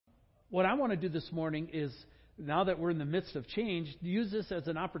what I want to do this morning is, now that we're in the midst of change, use this as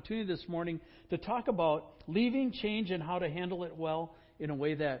an opportunity this morning to talk about leaving change and how to handle it well in a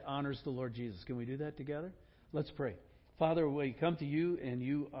way that honors the Lord Jesus. Can we do that together? Let's pray. Father, we come to you, and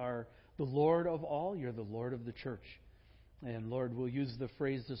you are the Lord of all. You're the Lord of the church. And Lord, we'll use the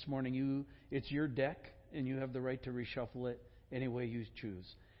phrase this morning, it's your deck, and you have the right to reshuffle it any way you choose.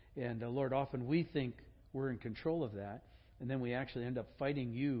 And Lord, often we think we're in control of that, and then we actually end up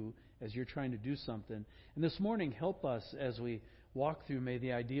fighting you as you're trying to do something. And this morning, help us as we walk through. May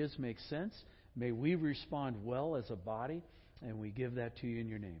the ideas make sense. May we respond well as a body, and we give that to you in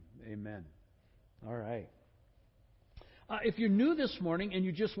your name. Amen. All right. If you're new this morning and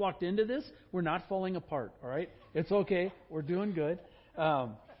you just walked into this, we're not falling apart, all right? It's okay. We're doing good.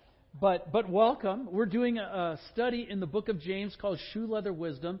 But welcome. We're doing a study in the book of James called Shoe Leather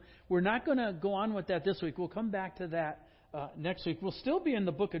Wisdom. We're not going to go on with that this week. We'll come back to that next week. We'll still be in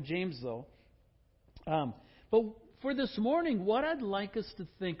the book of James, though. But for this morning, what I'd like us to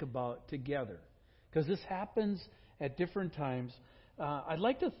think about together, because this happens at different times, I'd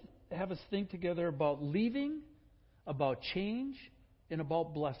like to have us think together about leaving, about change, and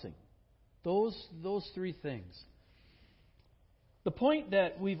about blessing. Those three things. The point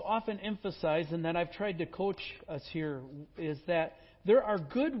that we've often emphasized, and that I've tried to coach us here, is that there are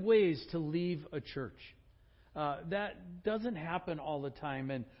good ways to leave a church. That doesn't happen all the time,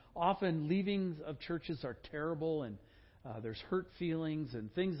 and often leavings of churches are terrible, and there's hurt feelings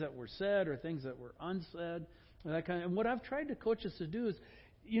and things that were said or things that were unsaid. And what I've tried to coach us to do is,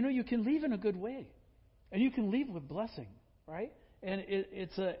 you can leave in a good way. And you can leave with blessing, right? And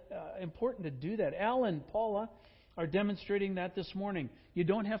it's important to do that. Al and Paula are demonstrating that this morning. You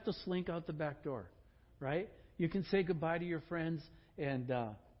don't have to slink out the back door, right? You can say goodbye to your friends and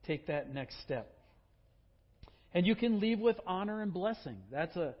take that next step. And you can leave with honor and blessing.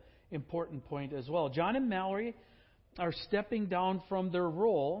 That's an important point as well. John and Mallory are stepping down from their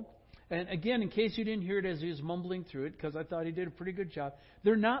role. And again, in case you didn't hear it as he was mumbling through it, because I thought he did a pretty good job,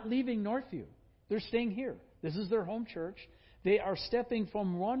 they're not leaving Northview. They're staying here. This is their home church. They are stepping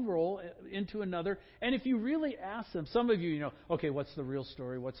from one role into another. And if you really ask them, some of you, okay, what's the real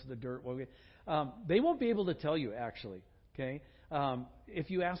story? What's the dirt? They won't be able to tell you, actually. Okay. If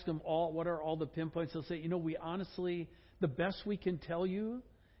you ask them what are all the pinpoints, they'll say, we honestly, the best we can tell you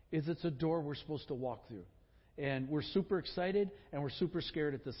is it's a door we're supposed to walk through. And we're super excited and we're super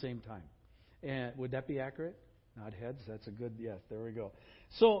scared at the same time. And would that be accurate? Nod heads. That's a good, yes, there we go.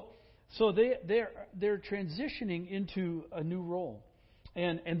 So they're transitioning into a new role,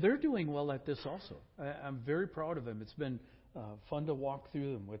 and they're doing well at this also. I'm very proud of them. It's been fun to walk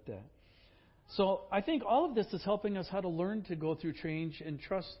through them with that. So I think all of this is helping us how to learn to go through change and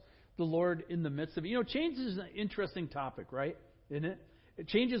trust the Lord in the midst of it. Change is an interesting topic, right? Isn't it?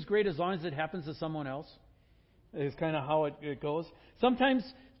 Change is great as long as it happens to someone else. It's kind of how it goes. Sometimes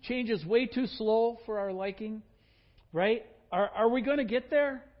change is way too slow for our liking, right? Are we going to get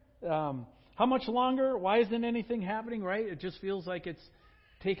there? How much longer? Why isn't anything happening, right? It just feels like it's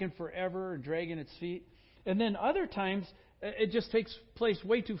taken forever and dragging its feet. And then other times, it just takes place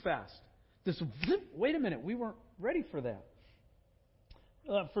way too fast. Wait a minute, we weren't ready for that.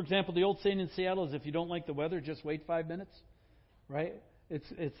 For example, the old saying in Seattle is if you don't like the weather, just wait 5 minutes, right?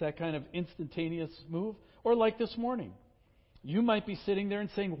 It's that kind of instantaneous move. Or like this morning. You might be sitting there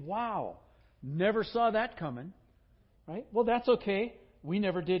and saying, wow, never saw that coming, right? Well, that's okay. We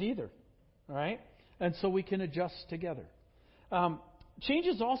never did either, all right? And so we can adjust together. Change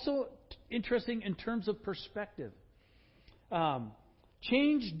is also interesting in terms of perspective.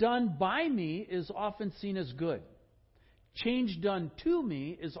 Change done by me is often seen as good. Change done to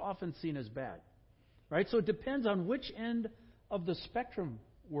me is often seen as bad, right? So it depends on which end of the spectrum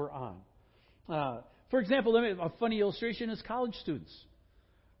we're on. For example, a funny illustration is college students,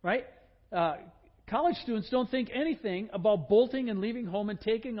 right? College students don't think anything about bolting and leaving home and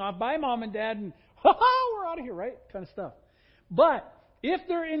taking off. Bye, Mom and Dad, and we're out of here, right? Kind of stuff. But if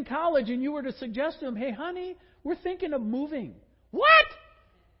they're in college and you were to suggest to them, hey, honey, we're thinking of moving. What?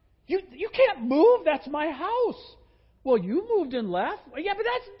 You can't move? That's my house. Well, you moved and left. Well, yeah, but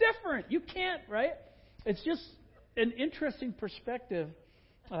that's different. You can't, right? It's just an interesting perspective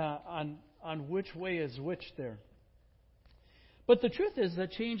on which way is which there. But the truth is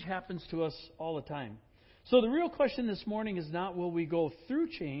that change happens to us all the time. So the real question this morning is not will we go through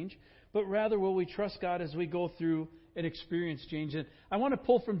change, but rather will we trust God as we go through and experience change. And I want to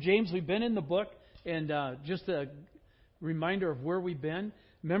pull from James. We've been in the book, and just a reminder of where we've been.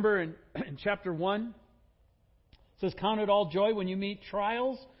 Remember in chapter 1, it says, count it all joy when you meet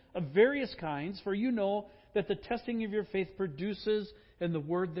trials of various kinds, for you know that the testing of your faith produces And the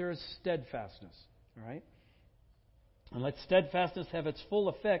word there is steadfastness. All right? And let steadfastness have its full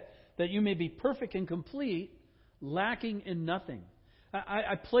effect, that you may be perfect and complete, lacking in nothing.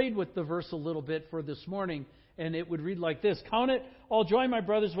 I played with the verse a little bit for this morning, and it would read like this. Count it all joy, my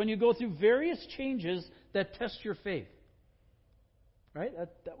brothers, when you go through various changes that test your faith. Right?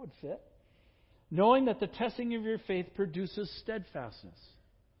 That would fit. Knowing that the testing of your faith produces steadfastness.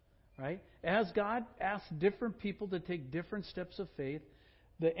 Right? As God asks different people to take different steps of faith,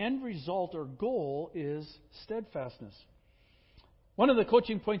 the end result or goal is steadfastness. One of the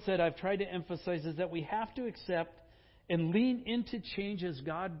coaching points that I've tried to emphasize is that we have to accept and lean into change as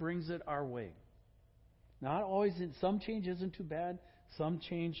God brings it our way. Not always, some change isn't too bad. Some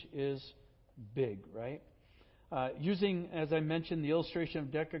change is big, right? Using, as I mentioned, the illustration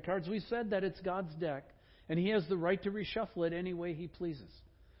of deck of cards, we said that it's God's deck, and He has the right to reshuffle it any way He pleases.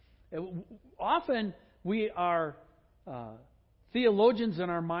 Often we are theologians in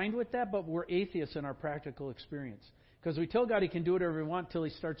our mind with that, but we're atheists in our practical experience. Because we tell God He can do whatever we want until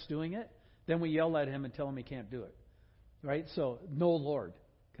He starts doing it. Then we yell at Him and tell Him He can't do it. Right? So, no Lord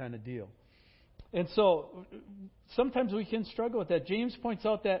kind of deal. And so, sometimes we can struggle with that. James points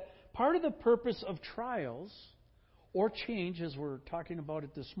out that part of the purpose of trials or change, as we're talking about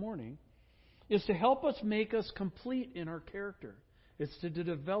it this morning, is to help us make us complete in our character. It's to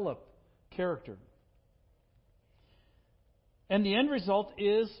develop character. And the end result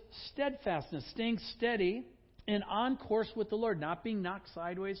is steadfastness, staying steady and on course with the Lord, not being knocked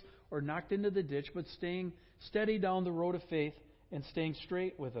sideways or knocked into the ditch, but staying steady down the road of faith and staying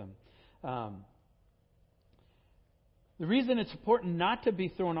straight with Him. The reason it's important not to be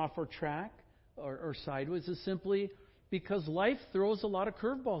thrown off our track or sideways is simply because life throws a lot of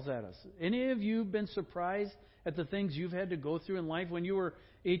curveballs at us. Any of you been surprised at the things you've had to go through in life? When you were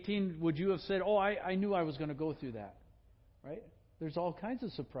 18, would you have said, I knew I was going to go through that? Right? There's all kinds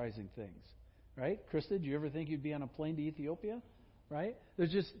of surprising things. Right? Krista, did you ever think you'd be on a plane to Ethiopia? Right?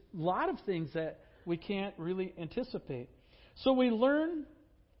 There's just a lot of things that we can't really anticipate. So we learn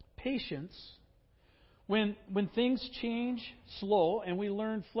patience when things change slow, and we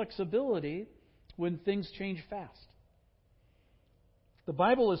learn flexibility when things change fast. The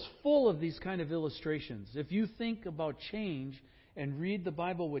Bible is full of these kind of illustrations. If you think about change and read the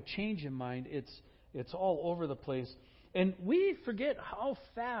Bible with change in mind, it's all over the place. And we forget how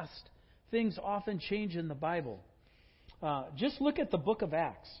fast things often change in the Bible. Just look at the book of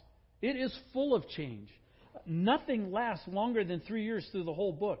Acts. It is full of change. Nothing lasts longer than 3 years through the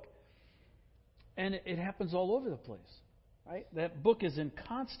whole book. And it happens all over the place. Right? That book is in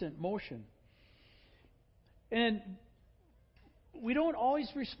constant motion. And we don't always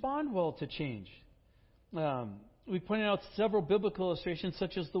respond well to change. We pointed out several biblical illustrations,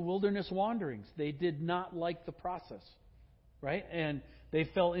 such as the wilderness wanderings. They did not like the process. Right? And they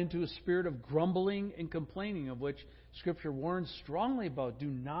fell into a spirit of grumbling and complaining, of which Scripture warns strongly about. Do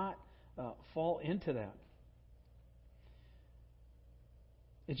not fall into that.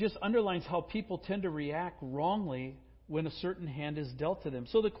 It just underlines how people tend to react wrongly when a certain hand is dealt to them.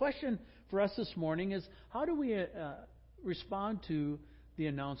 So the question for us this morning is, how do we respond to the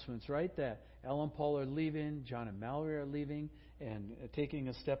announcements, right? That Al and Paul are leaving, John and Mallory are leaving, and taking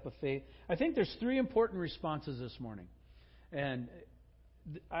a step of faith. I think there's 3 important responses this morning. And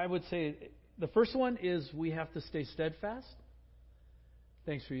I would say the first one is we have to stay steadfast.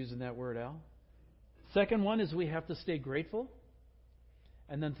 Thanks for using that word, Al. Second one is we have to stay grateful.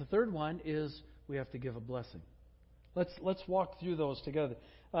 And then the third one is we have to give a blessing. Let's walk through those together.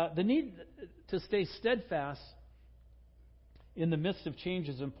 The need to stay steadfast in the midst of change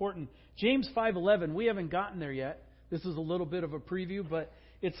is important. James 5:11, we haven't gotten there yet. This is a little bit of a preview, but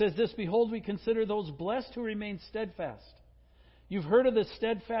it says this, behold, we consider those blessed who remain steadfast. You've heard of the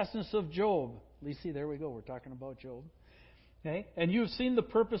steadfastness of Job. Lisi, there we go. We're talking about Job. Okay? And you've seen the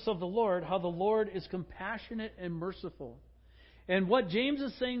purpose of the Lord, how the Lord is compassionate and merciful. And what James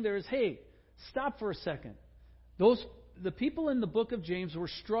is saying there is, hey, stop for a second. The people in the book of James were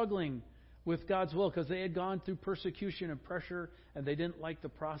struggling with God's will because they had gone through persecution and pressure and they didn't like the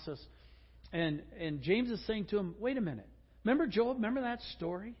process. And James is saying to them, wait a minute. Remember Job? Remember that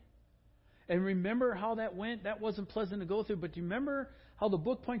story? And remember how that went? That wasn't pleasant to go through. But do you remember how the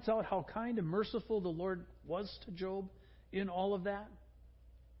book points out how kind and merciful the Lord was to Job in all of that?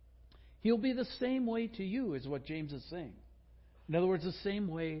 He'll be the same way to you, is what James is saying. In other words, the same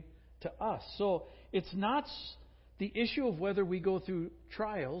way to us. So it's not the issue of whether we go through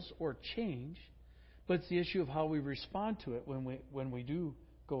trials or change, but it's the issue of how we respond to it when we do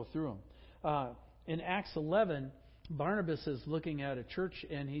go through them. In Acts 11, Barnabas is looking at a church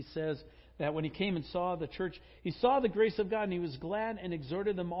and he says that when he came and saw the church, he saw the grace of God and he was glad and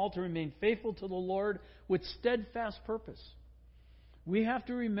exhorted them all to remain faithful to the Lord with steadfast purpose. We have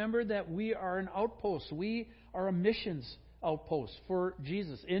to remember that we are an outpost. We are a missions outpost for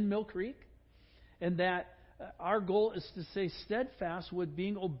Jesus in Mill Creek, and that our goal is to stay steadfast with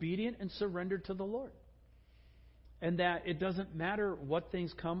being obedient and surrendered to the Lord. And that it doesn't matter what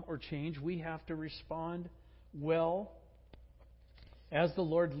things come or change, we have to respond well as the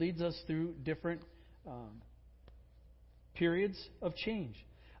Lord leads us through different periods of change.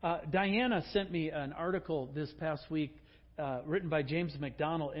 Diana sent me an article this past week written by James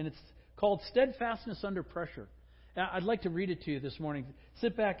McDonald, and it's called Steadfastness Under Pressure. I'd like to read it to you this morning.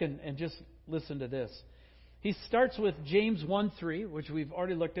 Sit back and just listen to this. He starts with James 1:3, which we've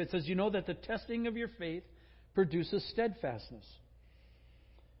already looked at. It says, you know that the testing of your faith produces steadfastness.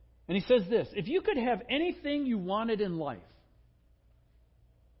 And he says this, if you could have anything you wanted in life,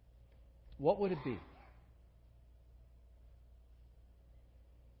 what would it be?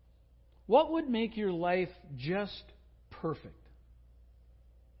 What would make your life just perfect?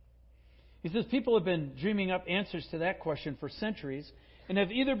 He says people have been dreaming up answers to that question for centuries and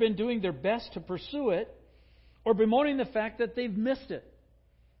have either been doing their best to pursue it or bemoaning the fact that they've missed it.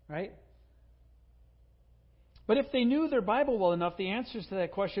 Right? But if they knew their Bible well enough, the answers to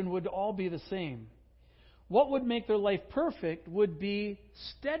that question would all be the same. What would make their life perfect would be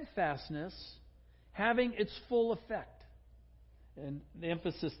steadfastness having its full effect. And the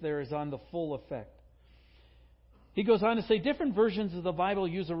emphasis there is on the full effect. He goes on to say different versions of the Bible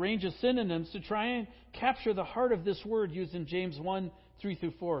use a range of synonyms to try and capture the heart of this word used in James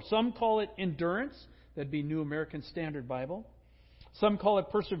 1:3-4. Some call it endurance. That'd be New American Standard Bible. Some call it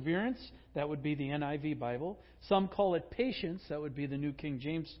perseverance. That would be the NIV Bible. Some call it patience. That would be the New King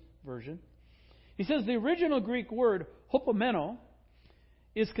James Version. He says the original Greek word, hopomeno,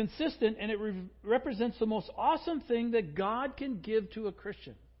 is consistent and it represents the most awesome thing that God can give to a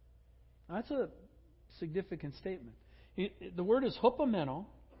Christian. Now, that's a significant statement. The word is hopomeno,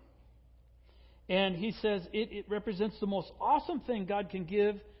 and he says it represents the most awesome thing God can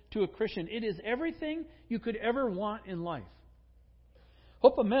give to a Christian. It is everything you could ever want in life.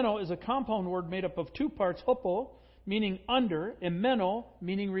 Hopomeno is a compound word made up of two parts, hopo, meaning under, and meno,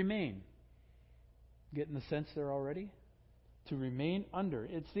 meaning remain. Getting the sense there already? To remain under.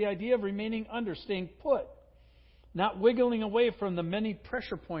 It's the idea of remaining under, staying put, not wiggling away from the many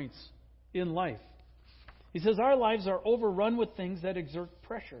pressure points in life. He says our lives are overrun with things that exert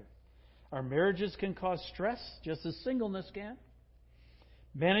pressure. Our marriages can cause stress, just as singleness can.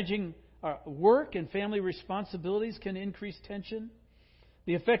 Managing our work and family responsibilities can increase tension.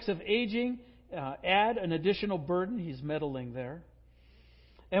 The effects of aging add an additional burden. He's meddling there.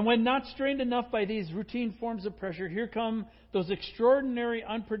 And when not strained enough by these routine forms of pressure, here come those extraordinary,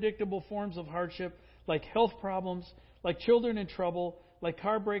 unpredictable forms of hardship, like health problems, like children in trouble, like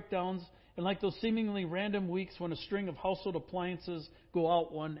car breakdowns, and like those seemingly random weeks when a string of household appliances go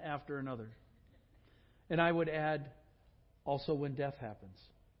out one after another. And I would add, also when death happens.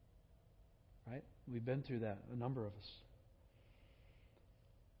 Right? We've been through that, a number of us.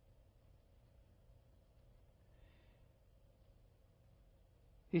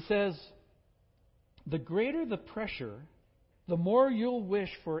 He says, the greater the pressure, the more you'll wish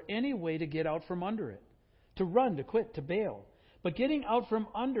for any way to get out from under it. To run, to quit, to bail. But getting out from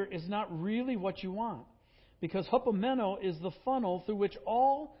under is not really what you want. Because hopomeno is the funnel through which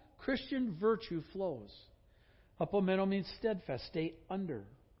all Christian virtue flows. Hopomeno means steadfast, stay under.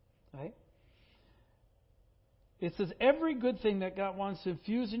 Right? It says every good thing that God wants to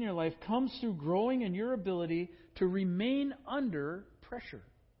infuse in your life comes through growing in your ability to remain under pressure.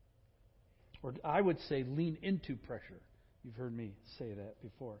 Or I would say lean into pressure. You've heard me say that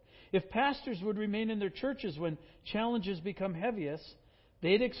before. If pastors would remain in their churches when challenges become heaviest,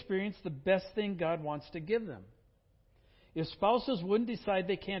 they'd experience the best thing God wants to give them. If spouses wouldn't decide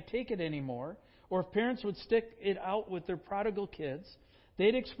they can't take it anymore, or if parents would stick it out with their prodigal kids,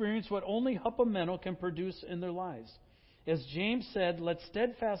 they'd experience what only hopomeno can produce in their lives. As James said, let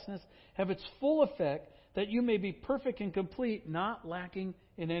steadfastness have its full effect, that you may be perfect and complete, not lacking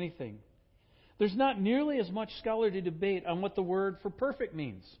in anything. There's not nearly as much scholarly debate on what the word for perfect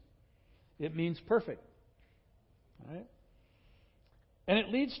means. It means perfect. Right? And it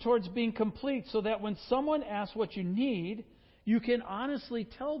leads towards being complete, so that when someone asks what you need, you can honestly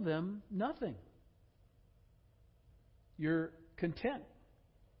tell them nothing. You're content.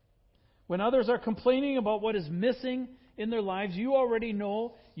 When others are complaining about what is missing in their lives, you already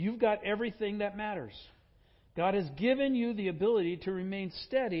know you've got everything that matters. God has given you the ability to remain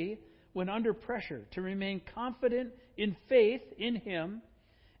steady when under pressure, to remain confident in faith in Him,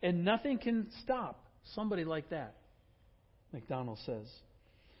 and nothing can stop somebody like that, McDonald says.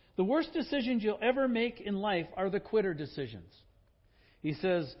 The worst decisions you'll ever make in life are the quitter decisions. He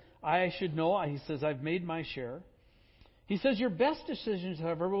says, I should know. He says, I've made my share. He says, your best decisions,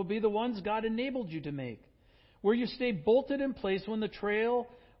 however, will be the ones God enabled you to make, where you stay bolted in place when the trail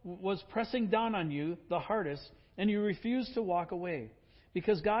was pressing down on you the hardest, and you refuse to walk away,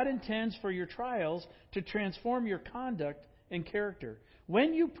 because God intends for your trials to transform your conduct and character.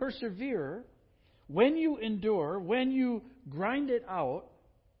 When you persevere, when you endure, when you grind it out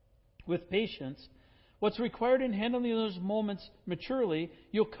with patience, what's required in handling those moments maturely,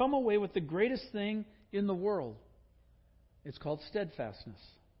 you'll come away with the greatest thing in the world. It's called steadfastness.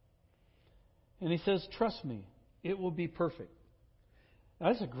 And he says, trust me, it will be perfect. Now,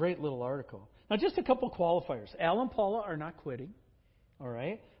 that's a great little article. Now, just a couple qualifiers. Al and Paula are not quitting. All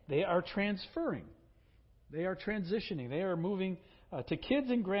right? They are transferring. They are transitioning. They are moving to kids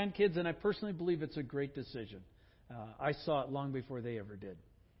and grandkids, and I personally believe it's a great decision. I saw it long before they ever did.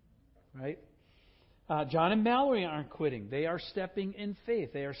 Right? John and Mallory aren't quitting. They are stepping in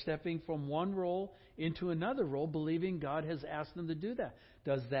faith. They are stepping from one role into another role, believing God has asked them to do that.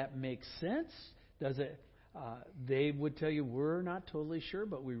 Does that make sense? Does it? They would tell you, we're not totally sure,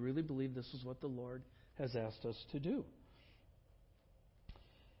 but we really believe this is what the Lord has asked us to do.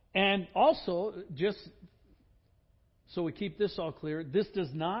 And also, just so we keep this all clear, this does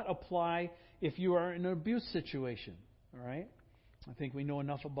not apply if you are in an abuse situation. All right? I think we know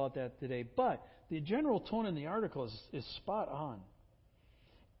enough about that today. But the general tone in the article is spot on.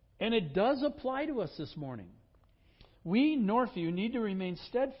 And it does apply to us this morning. We, Northview, need to remain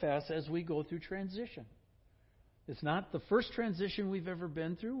steadfast as we go through transition. It's not the first transition we've ever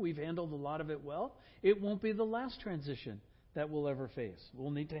been through. We've handled a lot of it well. It won't be the last transition that we'll ever face.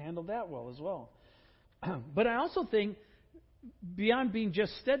 We'll need to handle that well as well. But I also think beyond being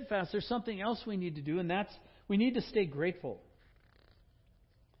just steadfast, there's something else we need to do, and that's we need to stay grateful.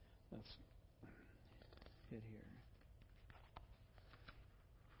 Let's hit here.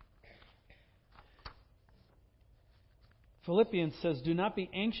 Philippians says, do not be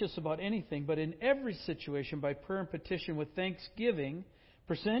anxious about anything, but in every situation, by prayer and petition with thanksgiving,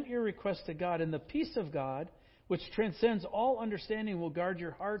 present your requests to God, and the peace of God, which transcends all understanding, will guard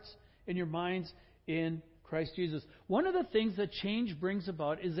your hearts and your minds in Christ Jesus. One of the things that change brings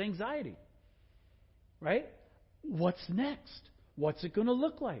about is anxiety. Right? What's next? What's it going to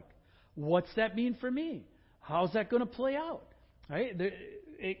look like? What's that mean for me? How's that going to play out? Right?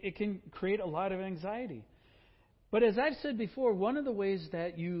 It can create a lot of anxiety. But as I've said before, one of the ways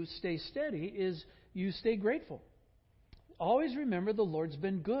that you stay steady is you stay grateful. Always remember the Lord's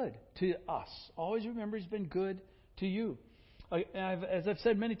been good to us. Always remember He's been good to you. As I've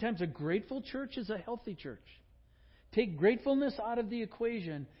said many times, a grateful church is a healthy church. Take gratefulness out of the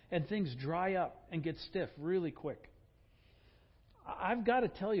equation and things dry up and get stiff really quick. I've got to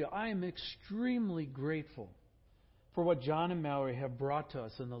tell you, I am extremely grateful for what John and Mallory have brought to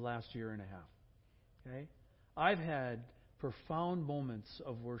us in the last year and a half. Okay? I've had profound moments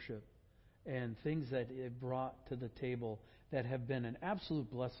of worship and things that it brought to the table that have been an absolute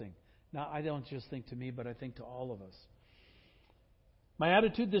blessing. Now, I don't just think to me, but I think to all of us. My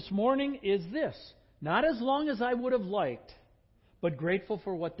attitude this morning is this: not as long as I would have liked, but grateful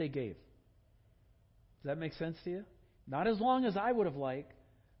for what they gave. Does that make sense to you? Not as long as I would have liked,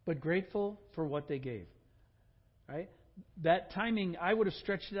 but grateful for what they gave. Right? That timing, I would have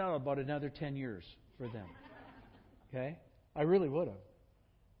stretched it out about another 10 years for them. Okay? I really would have.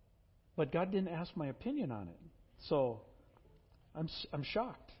 But God didn't ask my opinion on it. So I'm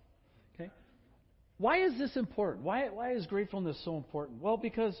shocked. Okay? Why is this important? Why is gratefulness so important? Well,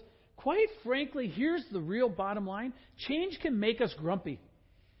 because quite frankly, here's the real bottom line. Change can make us grumpy.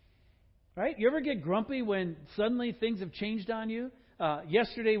 Right? You ever get grumpy when suddenly things have changed on you?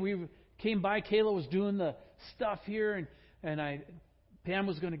 Yesterday we came by, Kayla was doing the stuff here, and Pam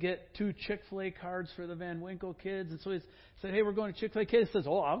was going to get 2 Chick-fil-A cards for the Van Winkle kids. And so he said, hey, we're going to Chick-fil-A. Kayla says,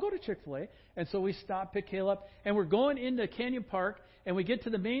 oh, I'll go to Chick-fil-A. And so we stop, pick Kayla up, and we're going into Canyon Park, and we get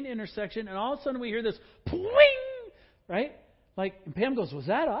to the main intersection, and all of a sudden we hear this pling, right? And Pam goes, was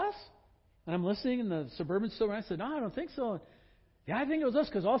that us? And I'm listening in the Suburban store, and I said, no, I don't think so. Yeah, I think it was us,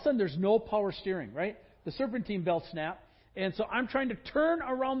 because all of a sudden there's no power steering, right? The serpentine belt snapped. And so I'm trying to turn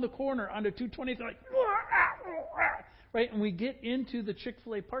around the corner onto 220, right? And we get into the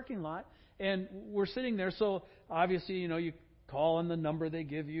Chick-fil-A parking lot, and we're sitting there. So obviously, you call on the number they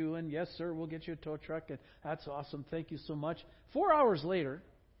give you, and yes, sir, we'll get you a tow truck, and that's awesome. Thank you so much. 4 hours later,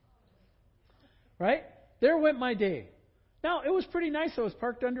 right? There went my day. Now, it was pretty nice. I was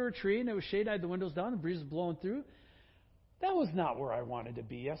parked under a tree, and it was shade. I had the windows down, the breeze was blowing through. that was not where I wanted to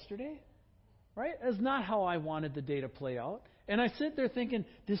be yesterday. Right? That's not how I wanted the day to play out. And I sit there thinking,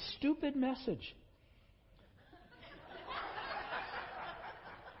 this stupid message.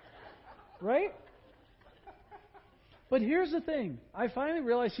 Right? But here's the thing. I finally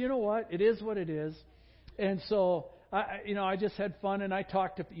realized, you know what? It is what it is. And so, I just had fun, and I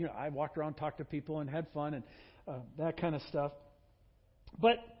talked to, I walked around, talked to people, and had fun, and that kind of stuff.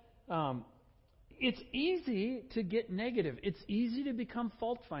 But it's easy to get negative. It's easy to become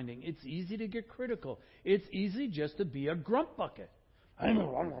fault-finding. It's easy to get critical. It's easy just to be a grump bucket.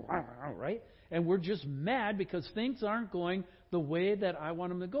 Right? And we're just mad because things aren't going the way that I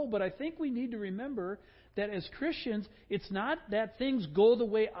want them to go. But I think we need to remember that as Christians, it's not that things go the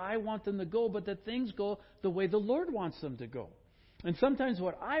way I want them to go, but that things go the way the Lord wants them to go. And sometimes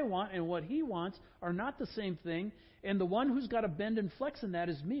what I want and what He wants are not the same thing, and the one who's got to bend and flex in that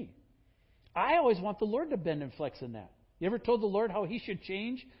is me. I always want the Lord to bend and flex in that. You ever told the Lord how He should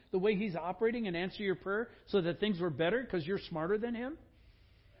change the way He's operating and answer your prayer so that things were better because you're smarter than Him?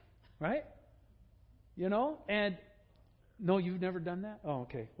 Right? And no, you've never done that? Oh,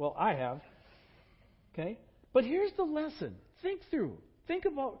 okay. Well, I have. Okay? But here's the lesson. Think through. Think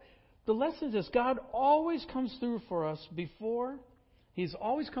about the lesson is God always comes through for us before. He's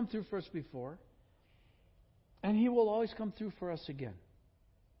always come through for us before. And He will always come through for us again.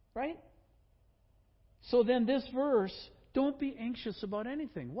 Right? So then this verse, don't be anxious about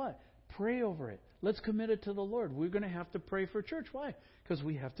anything. What? Pray over it. Let's commit it to the Lord. We're going to have to pray for church. Why? Because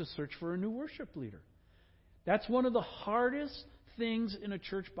we have to search for a new worship leader. That's one of the hardest things in a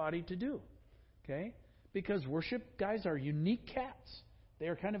church body to do. Okay? Because worship guys are unique cats. They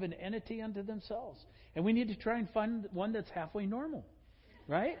are kind of an entity unto themselves. And we need to try and find one that's halfway normal.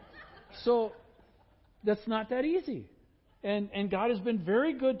 Right? So that's not that easy. And God has been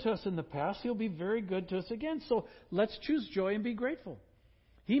very good to us in the past. He'll be very good to us again. So let's choose joy and be grateful.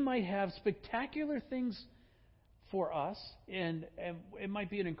 He might have spectacular things for us, and it might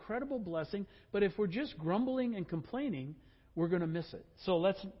be an incredible blessing. But if we're just grumbling and complaining, we're going to miss it. So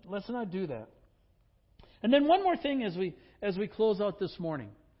let's not do that. And then one more thing as we close out this morning,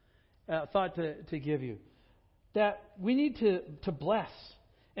 thought to give you, that we need to bless.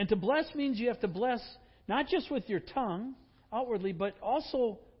 And to bless means you have to bless not just with your tongue outwardly, but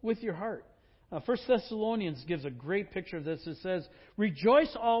also with your heart. 1 Thessalonians gives a great picture of this. It says,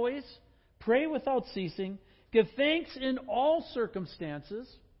 rejoice always, pray without ceasing, give thanks in all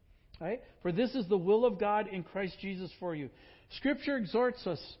circumstances, right? For this is the will of God in Christ Jesus for you. Scripture exhorts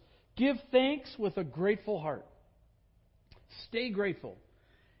us, give thanks with a grateful heart. Stay grateful.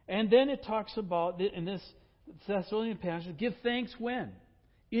 And then it talks about, in this Thessalonian passage, give thanks when?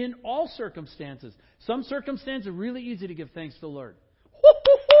 In all circumstances. Some circumstances are really easy to give thanks to the Lord.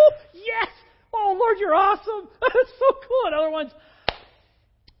 Yes! Oh, Lord, you're awesome! That's so cool. And other ones,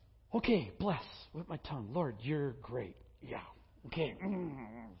 okay, bless with my tongue. Lord, you're great. Yeah. Okay.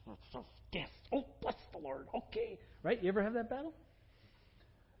 Yes. Oh, bless the Lord. Okay. Right? You ever have that battle?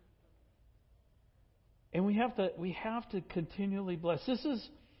 And we have to continually bless.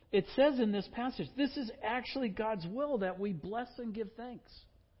 It says in this passage, this is actually God's will that we bless and give thanks.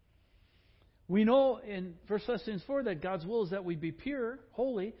 We know in 1 Thessalonians 4 that God's will is that we be pure,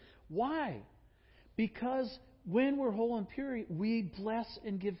 holy. Why? Because when we're whole and pure, we bless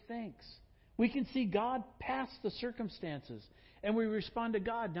and give thanks. We can see God past the circumstances, and we respond to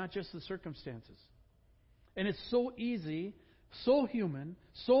God, not just the circumstances. And it's so easy, so human,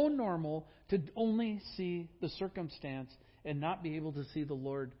 so normal to only see the circumstance and not be able to see the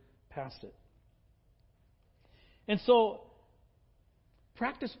Lord past it. And so,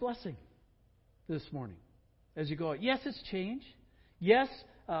 practice blessing this morning as you go out. Yes, it's changed. Yes,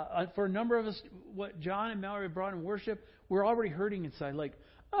 for a number of us, what John and Mallory brought in worship, we're already hurting inside. Like,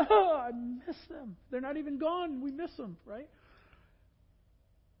 oh, I miss them. They're not even gone. We miss them, right?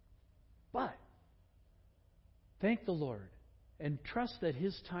 But thank the Lord and trust that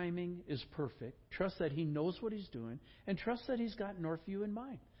His timing is perfect. Trust that He knows what He's doing, and trust that He's got Northview in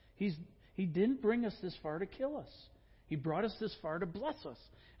mind. He didn't bring us this far to kill us. He brought us this far to bless us.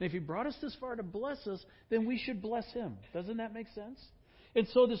 And if He brought us this far to bless us, then we should bless Him. Doesn't that make sense? And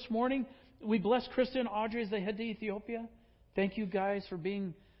so this morning, we bless Krista and Audrey as they head to Ethiopia. Thank you guys for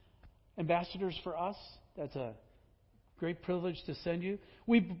being ambassadors for us. That's a great privilege to send you.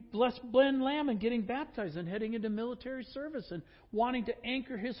 We bless Glenn Lamb in getting baptized and heading into military service and wanting to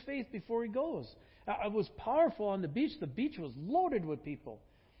anchor his faith before he goes. It was powerful on the beach. The beach was loaded with people.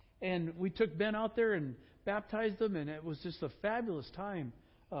 And we took Ben out there and baptized them, and it was just a fabulous time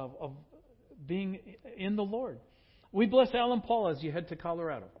of being in the Lord. We bless Alan Paul as you head to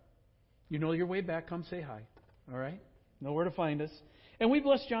Colorado. You know your way back. Come say hi. All right? know where to find us. And we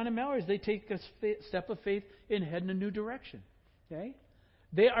bless John and Mallory as they take a step of faith in heading a new direction. Okay?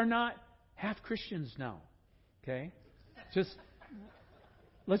 They are not half Christians now. Okay?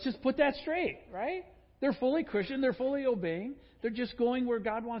 Let's just put that straight, right? They're fully Christian. They're fully obeying. They're just going where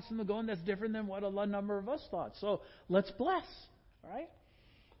God wants them to go, and that's different than what a number of us thought. So let's bless, right?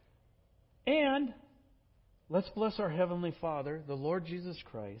 And let's bless our Heavenly Father, the Lord Jesus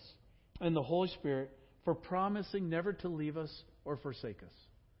Christ, and the Holy Spirit for promising never to leave us or forsake us.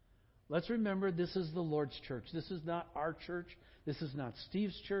 Let's remember this is the Lord's church. This is not our church. This is not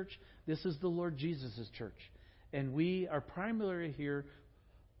Steve's church. This is the Lord Jesus' church. And we are primarily here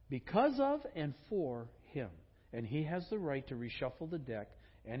because of and for Him. And He has the right to reshuffle the deck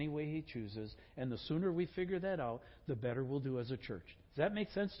any way He chooses. And the sooner we figure that out, the better we'll do as a church. Does that make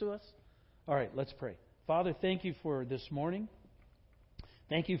sense to us? All right, let's pray. Father, thank You for this morning.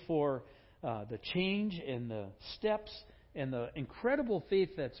 Thank You for the change and the steps and the incredible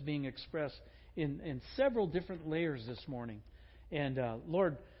faith that's being expressed in several different layers this morning. And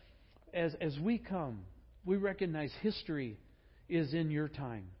Lord, as we come, we recognize history is in Your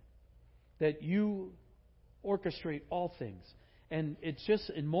time, that You orchestrate all things. And it's just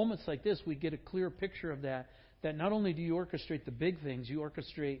in moments like this we get a clear picture of that not only do You orchestrate the big things, You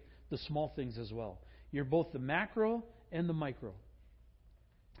orchestrate the small things as well. You're both the macro and the micro.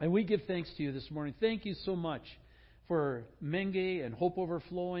 And we give thanks to You this morning. Thank You so much for Menge and Hope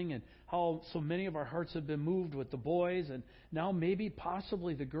Overflowing and how so many of our hearts have been moved with the boys and now maybe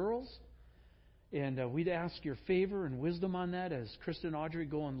possibly the girls. And we'd ask Your favor and wisdom on that as Krista and Audrey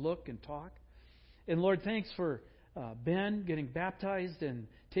go and look and talk. And Lord, thanks for Ben getting baptized and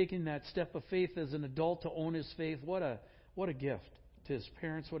taking that step of faith as an adult to own his faith. What a gift to his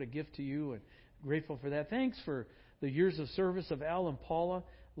parents. What a gift to You, and grateful for that. Thanks for the years of service of Al and Paula.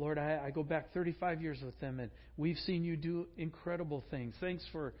 Lord, I go back 35 years with them, and we've seen You do incredible things. Thanks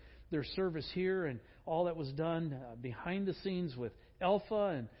for their service here and all that was done behind the scenes with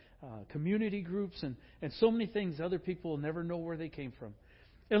Alpha and community groups and so many things other people will never know where they came from.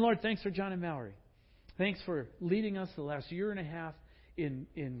 And Lord, thanks for John and Mallory. Thanks for leading us the last year and a half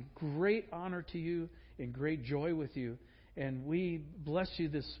in great honor to You, in great joy with You. And we bless You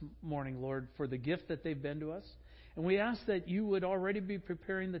this morning, Lord, for the gift that they've been to us. And we ask that You would already be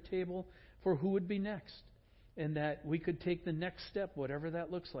preparing the table for who would be next, and that we could take the next step, whatever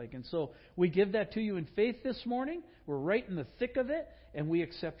that looks like. And so we give that to You in faith this morning. We're right in the thick of it, and we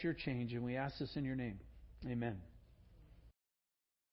accept Your change, and we ask this in Your name. Amen.